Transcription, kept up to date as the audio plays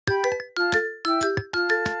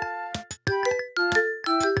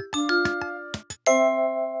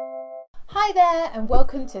Hi there and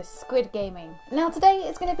welcome to Squid Gaming. Now today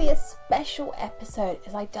is going to be a special episode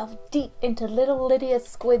as I delve deep into little Lydia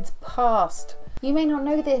Squid's past. You may not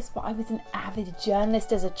know this, but I was an avid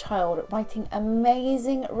journalist as a child, writing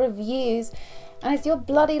amazing reviews, and it's your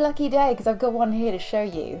bloody lucky day because I've got one here to show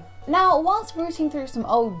you. Now, whilst rooting through some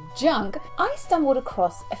old junk, I stumbled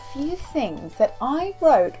across a few things that I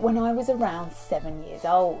wrote when I was around 7 years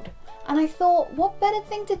old. And I thought, what better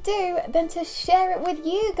thing to do than to share it with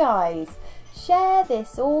you guys? Share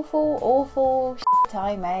this awful shit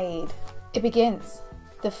I made. It begins.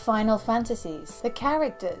 The Final Fantasies. The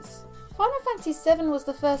characters. Final Fantasy VII was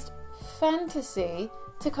the first fantasy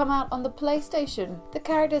to come out on the PlayStation. The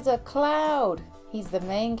characters are Cloud. He's the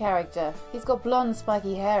main character. He's got blonde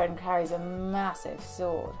spiky hair and carries a massive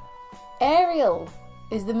sword. Ariel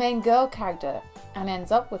is the main girl character and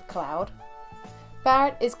ends up with Cloud.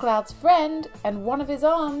 Barrett is Cloud's friend, and one of his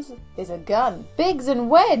arms is a gun. Biggs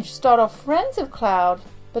and Wedge start off friends of Cloud,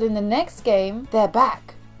 but in the next game, they're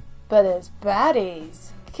back, but as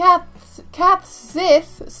baddies. Kath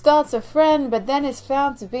Sith starts a friend, but then is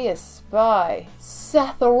found to be a spy.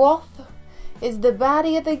 Sephiroth is the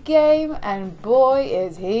baddie of the game, and boy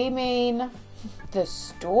is he mean. The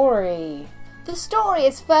story. The story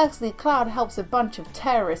is firstly Cloud helps a bunch of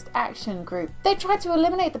terrorist action groups. They try to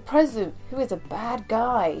eliminate the president, who is a bad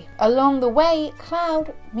guy. Along the way,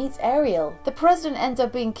 Cloud meets Ariel. The president ends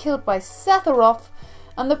up being killed by Sephiroth,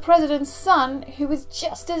 and the president's son, who is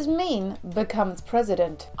just as mean, becomes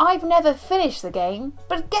president. I've never finished the game,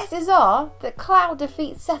 but guesses are that Cloud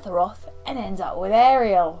defeats Sephiroth and ends up with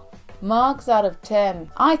Ariel. Marks out of 10.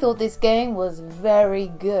 I thought this game was very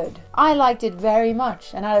good. I liked it very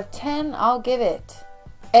much, and out of 10 I'll give it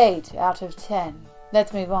 8 out of 10.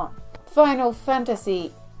 Let's move on. Final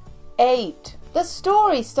Fantasy VIII. The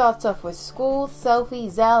story starts off with Squall, Selphie,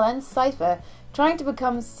 Zell and Cypher trying to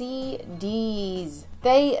become CDs.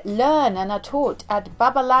 They learn and are taught at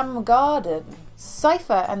Babalam Garden.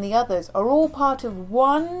 Cypher and the others are all part of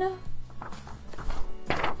one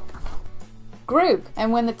group,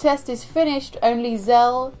 and when the test is finished, only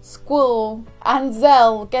Zell, Squall and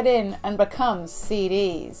Zell get in and become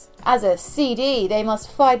CDs. As a CD, they must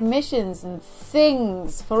fight missions and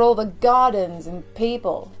things for all the gardens and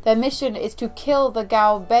people. Their mission is to kill the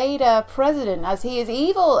Galbada president, as he is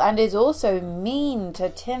evil and is also mean to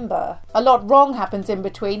Timber. A lot wrong happens in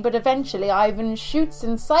between, but eventually Ivan shoots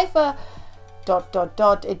and Cypher ...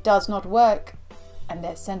 it does not work, and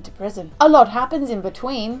they're sent to prison. A lot happens in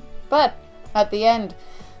between, but at the end,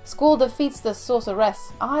 Squall defeats the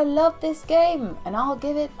sorceress. I love this game, and I'll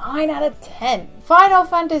give it 9 out of 10. Final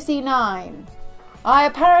Fantasy IX. I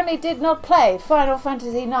apparently did not play Final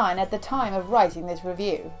Fantasy IX at the time of writing this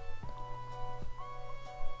review.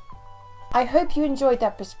 I hope you enjoyed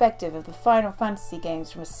that perspective of the Final Fantasy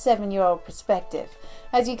games from a 7-year-old perspective.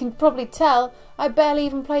 As you can probably tell, I barely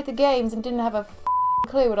even played the games and didn't have a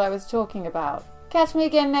clue what I was talking about. Catch me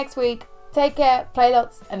again next week. Take care, play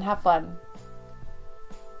lots, and have fun.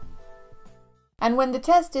 And when the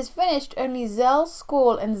test is finished, only Zell,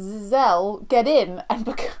 Squall and Zell get in and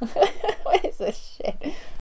become... What is this shit?